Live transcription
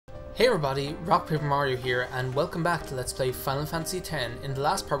Hey everybody, RockPaperMario here, and welcome back to Let's Play Final Fantasy X. In the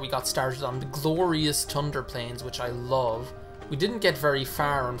last part we got started on the glorious Thunder Plains, which I love. We didn't get very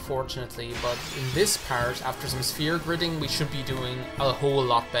far, unfortunately, but in this part, after some sphere gridding, we should be doing a whole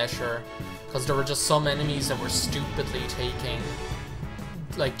lot better. Because there were just some enemies that were stupidly taking,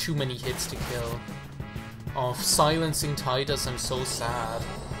 like, too many hits to kill. Oh, silencing Tidus, I'm so sad.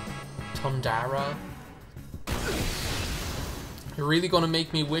 Tundara. You're really gonna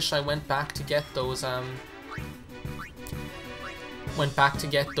make me wish I went back to get those, like,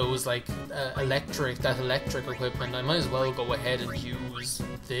 that electric equipment. I might as well go ahead and use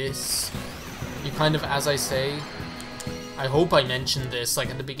this. You kind of, as I say, I hope I mentioned this, like,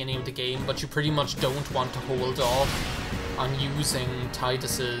 at the beginning of the game, but you pretty much don't want to hold off on using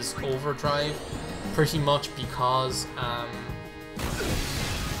Tidus's overdrive, pretty much because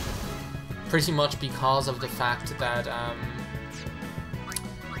of the fact that,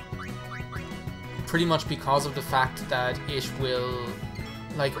 it will,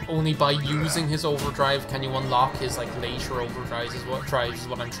 like, only by using his overdrive can you unlock his, like, later overdrives is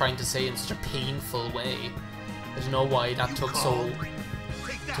what I'm trying to say in such a painful way. I don't know why that took so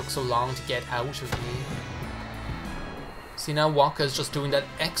long to get out of me. See, now Wakka's just doing that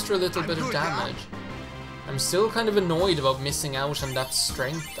extra little bit of damage. I'm still kind of annoyed about missing out on that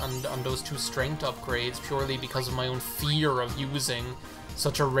strength, on those two strength upgrades, purely because of my own fear of using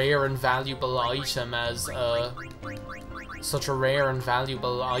such a rare and valuable item as a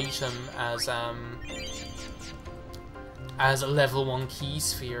level 1 key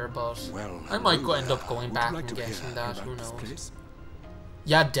sphere, but well, I might end up going back and getting that, who knows.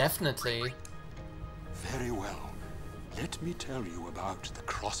 Yeah, definitely. Very well. Let me tell you about the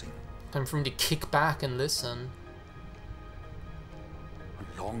crossing. Time for me to kick back and listen.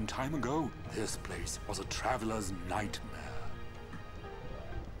 A long time ago, this place was a traveler's nightmare.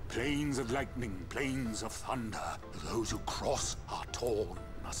 Plains of lightning, plains of thunder. Those who cross are torn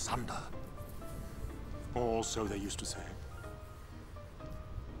asunder. Or so they used to say.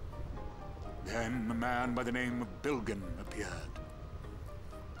 Then a man by the name of Bilgan appeared.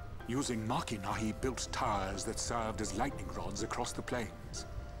 Using Machina, he built towers that served as lightning rods across the plains.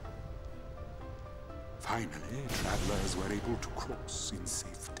 Finally, travelers were able to cross in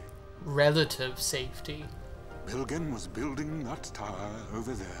safety. Relative safety. Bilgan was building that tower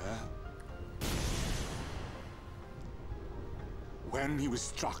over there when he was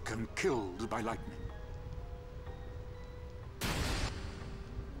struck and killed by lightning.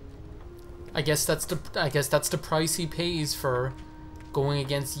 I guess that's the price he pays for going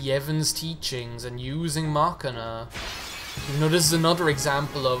against Yevon's teachings and using Machina. You know, this is another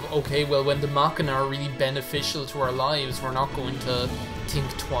example of, okay, well, when the Machina are really beneficial to our lives, we're not going to think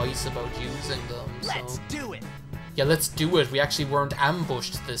twice about using them. So. Let's do it! Yeah, let's do it. We actually weren't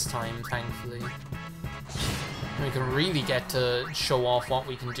ambushed this time, thankfully. We can really get to show off what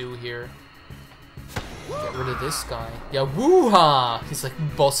we can do here. Get rid of this guy. Yeah, woo-ha! He's like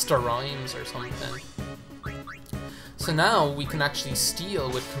Busta Rhymes or something. So now we can actually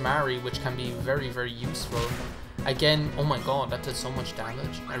steal with Kimahri, which can be very, very useful. Again, oh my god, that did so much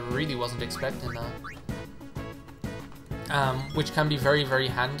damage. I really wasn't expecting that. Which can be very, very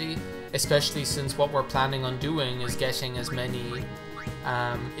handy, especially since what we're planning on doing is getting as many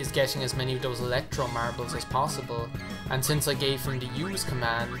of those electro marbles as possible. And since I gave him the use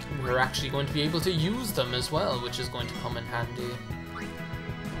command, we're actually going to be able to use them as well, which is going to come in handy.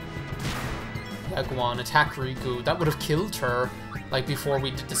 Yeah, go on, attack Rikku. That would have killed her, like, before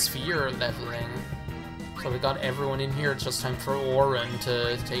we did the sphere leveling. So we got everyone in here. It's just time for Orin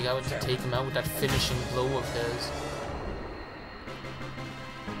to take him out with that finishing blow of his.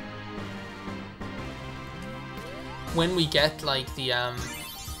 When we get like the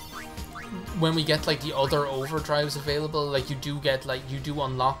other overdrives available, like you do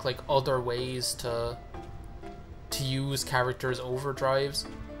unlock like other ways to use characters' overdrives,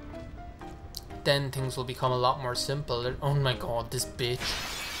 then things will become a lot more simple. Oh my god, this bitch.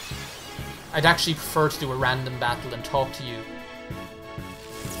 I'd actually prefer to do a random battle and talk to you.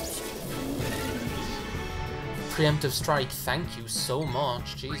 Preemptive strike, thank you so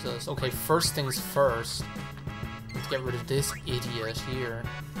much, Jesus. Okay, first things first. Let's get rid of this idiot here.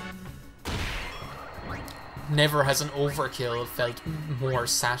 Never has an overkill felt more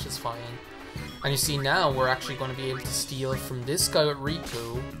satisfying. And you see, now we're actually going to be able to steal from this guy with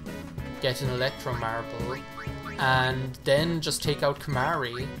Rikku, get an Electro Marble, and then just take out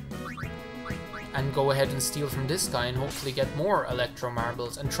Kimahri, and go ahead and steal from this guy and hopefully get more Electro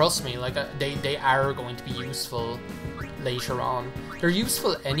Marbles. And trust me, like, they are going to be useful later on. They're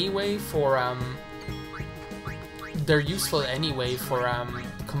useful anyway for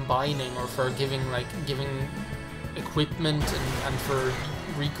combining or for giving equipment and for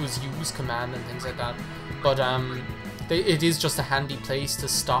Riku's use command and things like that. But it is just a handy place to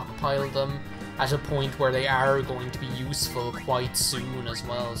stockpile them at a point where they are going to be useful quite soon as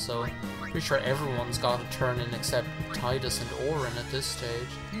well. So pretty sure everyone's got a turn in except Tidus and Orin at this stage.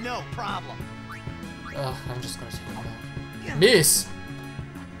 No problem. Ugh, I'm just gonna take them out. Miss!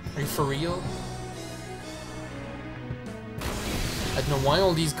 Are you for real? I don't know why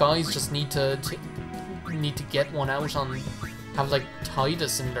all these guys just need to get one out on, have like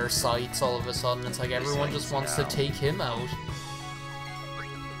Tidus in their sights all of a sudden. It's like everyone just wants to take him out.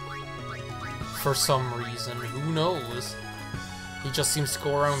 For some reason, who knows? He just seems to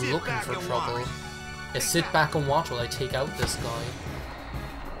go around looking for trouble. Yeah, sit back and watch while I take out this guy.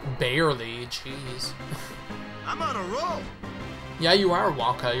 Barely, jeez. I'm on a roll. Yeah, you are,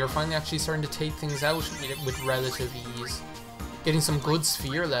 Waka. You're finally actually starting to take things out with relative ease. Getting some good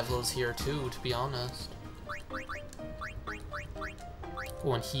sphere levels here too, to be honest.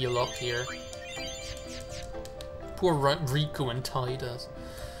 Go and heal up here. Poor Rikku and Tidus.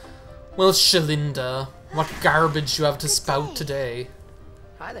 Well, Shalinda, what garbage you have to spout today?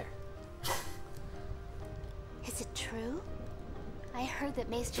 Hi there. Is it true? I heard that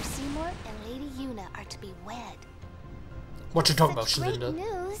Maester Seymour and Lady Yuna are to be wed. What you talking about, Such great Shalinda?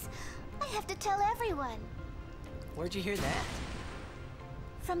 news! I have to tell everyone. Where'd you hear that?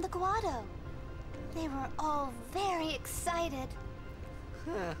 From the Guado. They were all very excited.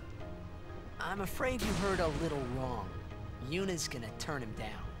 Huh. I'm afraid you heard a little wrong. Yuna's gonna turn him down.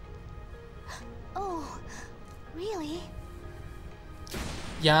 Oh, really?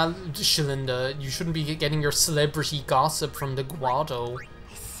 Yeah, Shalinda, you shouldn't be getting your celebrity gossip from the Guado.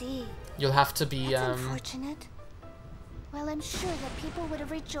 I see. You'll have to be, That's unfortunate. Well, I'm sure that people would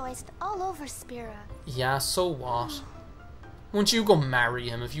have rejoiced all over Spira. Yeah, so what? Won't you go marry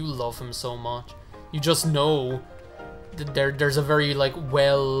him if you love him so much? You just know that there's a very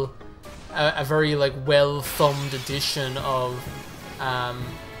well thumbed edition of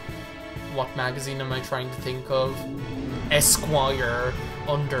what magazine am I trying to think of? Esquire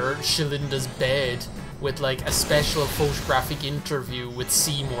under Shalinda's bed with a special photographic interview with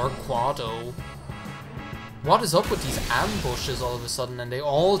Seymour Guado. What is up with these ambushes all of a sudden? And they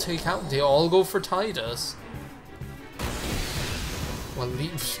all go for Tidus. Well,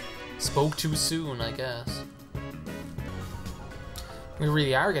 spoke too soon, I guess. We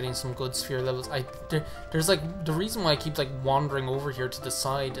really are getting some good sphere levels. There's the reason why I keep wandering over here to the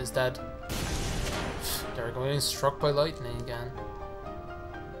side is that they're getting struck by lightning again.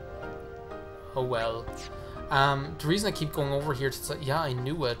 Oh well. The reason I keep going over here to yeah, I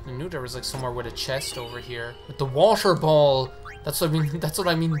knew it. I knew there was somewhere with a chest over here with the water ball. That's what I mean. That's what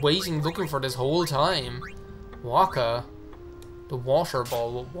I mean. Looking for this whole time. Waka, the water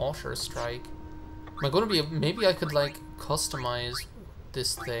ball with water strike. Am I gonna be? Maybe I could customize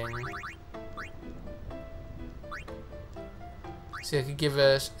this thing. See, I could give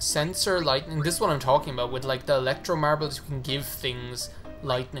it sensor lightning. This is what I'm talking about with the electro marbles. You can give things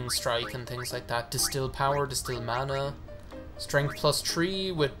lightning strike and things like that. Distill power, distill mana. Strength plus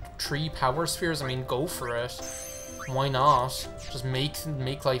 3 with 3 power spheres. I mean, go for it. Why not? Just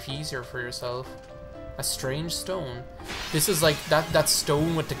make life easier for yourself. A strange stone. This is that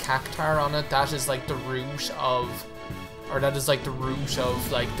stone with the cactar on it. That is the root of, or that is the root of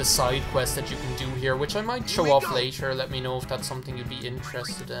the side quest that you can do here, which I might show off later. Let me know if that's something you'd be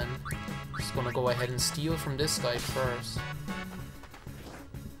interested in. Just gonna go ahead and steal from this guy first.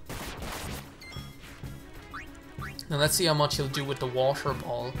 Now let's see how much he'll do with the water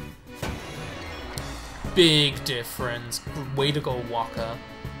ball. Big difference. Way to go, Waka.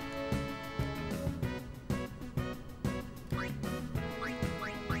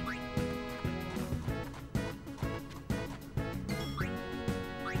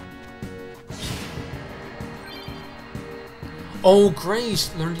 Oh great!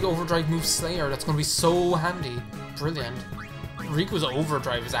 Learn the overdrive move Slayer. That's gonna be so handy. Brilliant. Riku's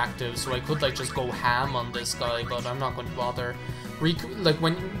overdrive is active, so I could just go ham on this guy, but I'm not going to bother. Riku,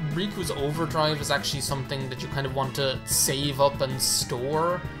 when Riku's overdrive is actually something that you kind of want to save up and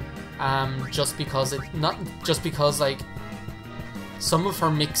store, just because some of her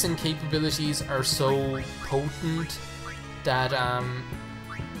mixing capabilities are so potent that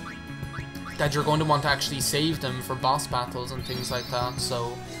that you're going to want to actually save them for boss battles and things like that.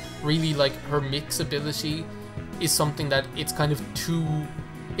 So really, her mix ability is something that it's kind of too.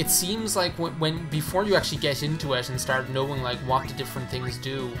 It seems like when before you actually get into it and start knowing what the different things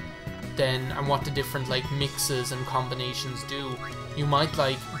do, and what the different mixes and combinations do, you might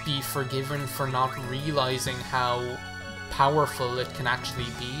be forgiven for not realizing how powerful it can actually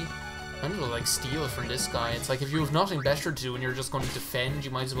be. I'm gonna like steal from this guy. It's like if you have nothing better to do and you're just going to defend,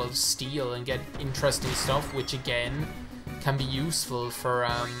 you might as well steal and get interesting stuff, which again can be useful for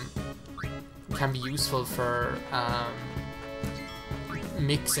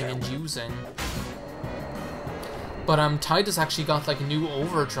mixing and using. But Titus actually got like a new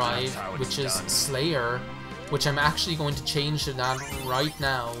overdrive, which is Slayer, which I'm actually going to change to that right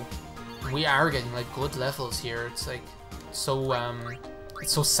now. We are getting like good levels here. It's like so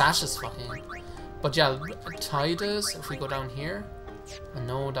it's so satisfying. But yeah, Titus, if we go down here,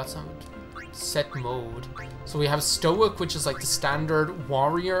 no, that's not set mode. So we have Stoic, which is like the standard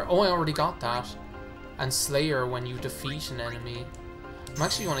warrior. Oh, I already got that. And Slayer when you defeat an enemy. I'm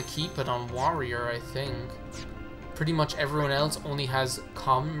actually going to keep it on warrior, I think. Pretty much everyone else only has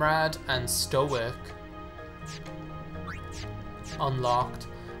Comrade and Stoic unlocked.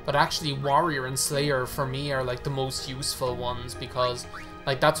 But actually Warrior and Slayer for me are like the most useful ones, because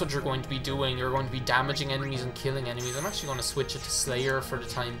like that's what you're going to be doing. You're going to be damaging enemies and killing enemies. I'm actually going to switch it to Slayer for the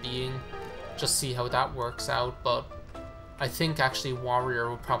time being. Just see how that works out. But I think actually Warrior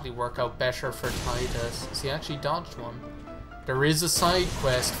would probably work out better for Titus. See, I actually dodged one. There is a side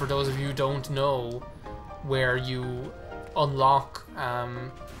quest, for those of you who don't know, where you unlock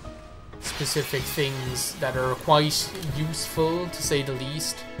specific things that are quite useful, to say the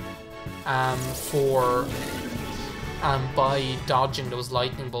least, by dodging those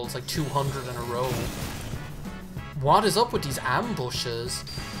lightning bolts, like 200 in a row. What is up with these ambushes?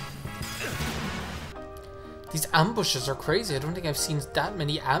 These ambushes are crazy. I don't think I've seen that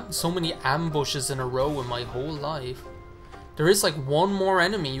many so many ambushes in a row in my whole life. There is like one more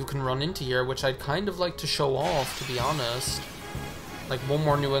enemy you can run into here, which I'd kind of like to show off, to be honest. Like one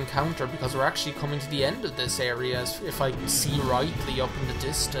more new encounter, because we're actually coming to the end of this area, if I can see rightly up in the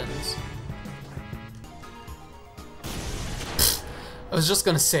distance. I was just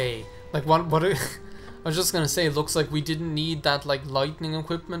gonna say, like I was just gonna say, it looks like we didn't need that like lightning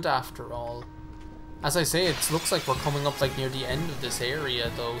equipment after all. As I say, it looks like we're coming up like near the end of this area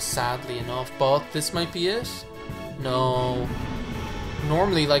though, sadly enough, but this might be it? No.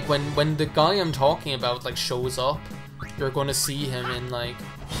 Normally, like when the guy I'm talking about like shows up, you're gonna see him in like,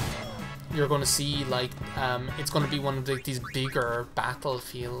 you're gonna see like, it's gonna be one of these bigger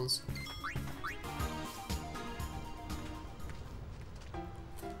battlefields.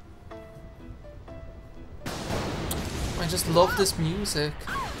 I just love this music.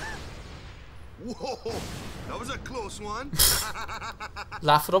 Whoa, that was a close one.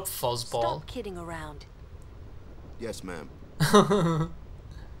 Laugh it up, fuzzball. Stop kidding around. Yes, ma'am.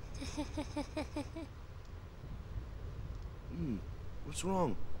 What's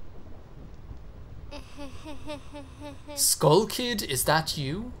wrong? Skull Kid, is that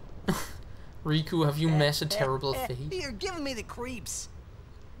you? Rikku, have you met a terrible fate? You're giving me the creeps.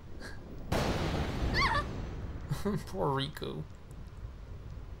 Poor Rikku.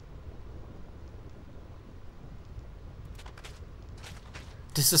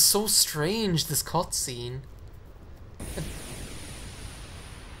 This is so strange, this cutscene.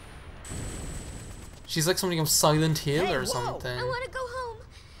 She's like something of Silent Hill or something. I want to go home.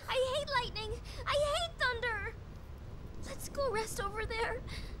 I hate lightning. I hate thunder. Let's go rest over there,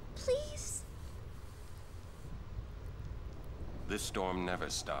 please. This storm never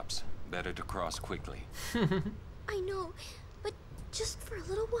stops. Better to cross quickly. I know, but just for a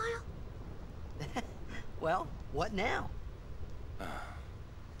little while. Well, what now?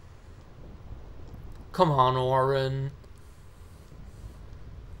 Come on, Orin.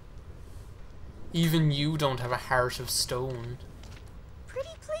 Even you don't have a heart of stone. Pretty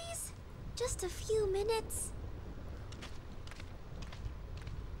please? Just a few minutes.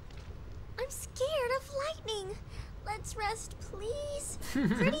 I'm scared of lightning. Let's rest, please.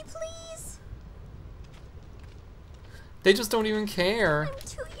 Pretty please. They just don't even care. I'm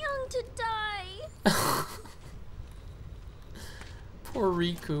too young to die. Poor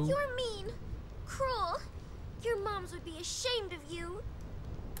Rikku. You're mean. Cruel. Your moms would be ashamed of you.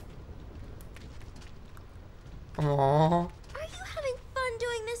 Aww. Are you having fun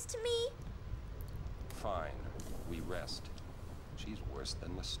doing this to me? Fine. We rest. She's worse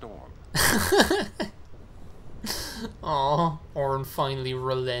than the storm. Aw, Orin finally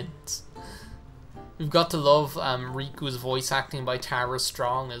relents. We've got to love Riku's voice acting by Tara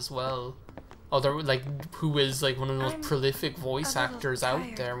Strong as well. Who is like one of the most prolific voice actors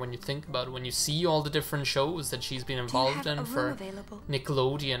out there when you think about it. When you see all the different shows that she's been involved in for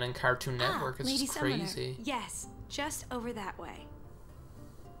Nickelodeon and Cartoon Network, it's just crazy. Yes, just over that way.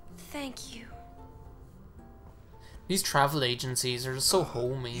 Thank you. These travel agencies are just so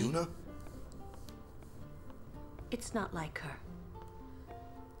homey. Yuna? It's not like her.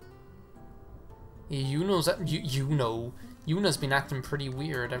 Yeah, Yuna's been acting pretty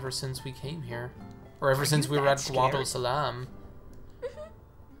weird ever since we came here. Or ever since we were at Guado Salam.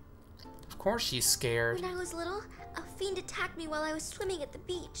 Of course she's scared. When I was little, a fiend attacked me while I was swimming at the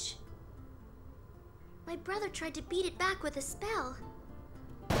beach. My brother tried to beat it back with a spell.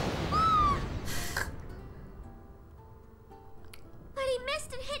 But he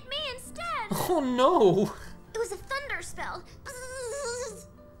missed and hit me instead! Oh no! It was a thunder spell.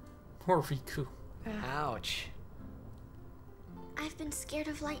 Poor Rikku. Ouch. I've been scared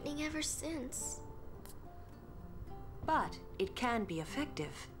of lightning ever since. But it can be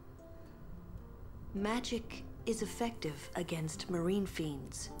effective. Magic is effective against marine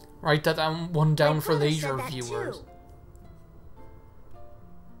fiends. Write that one down for brother later said that viewers. too.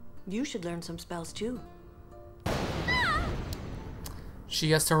 You should learn some spells too.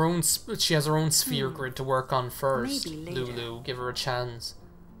 She has her own sphere grid to work on first. Maybe later. Lulu, give her a chance.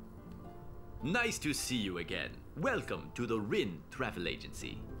 Nice to see you again. Welcome to the Rin Travel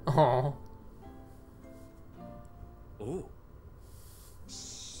Agency. Oh. Oh.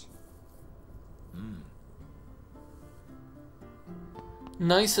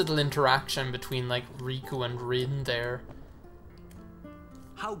 Nice little interaction between like Rikku and Rin there.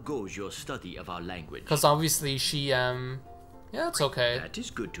 How goes your study of our language? Because obviously she yeah, it's okay. That is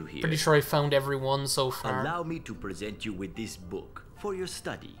good to hear. Pretty sure I found everyone so far. Allow me to present you with this book for your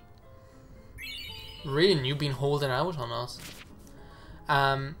study. Rin, you've been holding out on us.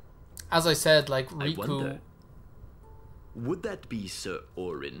 As I said, like I Rikku. wonder, would that be Sir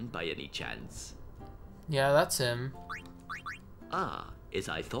Orin by any chance? Yeah, that's him. Ah, as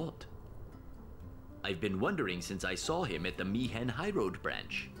I thought. I've been wondering since I saw him at the Mihen High Road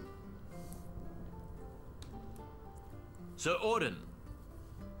branch. Sir Orin,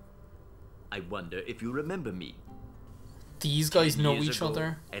 I wonder if you remember me. These guys 10 know years each ago,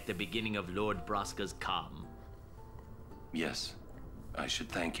 other. At the beginning of Lord Braska's calm. Yes, I should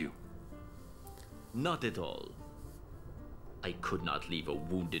thank you. Not at all. I could not leave a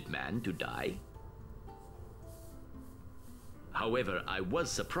wounded man to die. However, I was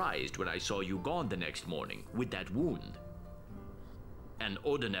surprised when I saw you gone the next morning with that wound. An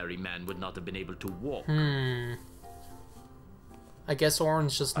ordinary man would not have been able to walk. I guess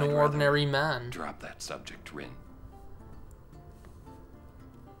Orin's just no I'd rather ordinary man. Drop that subject, Rin.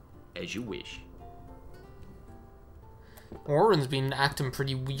 As you wish. Orin's been acting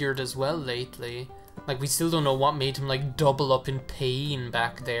pretty weird as well lately. Like, we still don't know what made him like double up in pain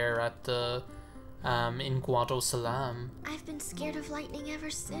back there at the in Guado Salam. I've been scared of lightning ever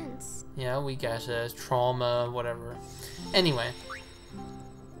since. Yeah, we get it. Trauma, whatever. Anyway,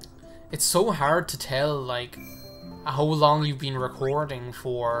 it's so hard to tell like how long you've been recording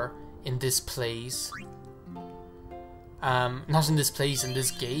for in this place. Not in this place, in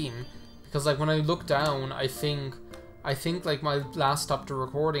this game, because like when I look down, I think like my last stopped the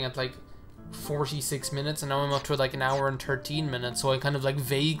recording at like 46 minutes, and now I'm up to like an hour and 13 minutes, so I kind of like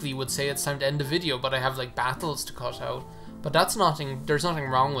vaguely would say it's time to end the video, but I have like battles to cut out. But that's nothing, there's nothing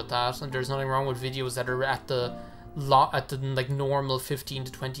wrong with that, and there's nothing wrong with videos that are at the like normal 15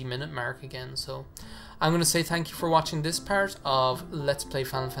 to 20 minute mark again. So I'm going to say thank you for watching this part of Let's Play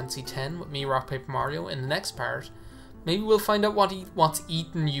Final Fantasy X with me, RockPaperMario. In the next part, maybe we'll find out what's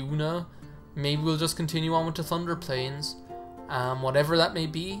eaten Yuna. Maybe we'll just continue on with the Thunder Plains. Whatever that may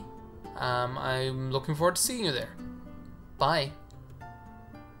be, I'm looking forward to seeing you there. Bye.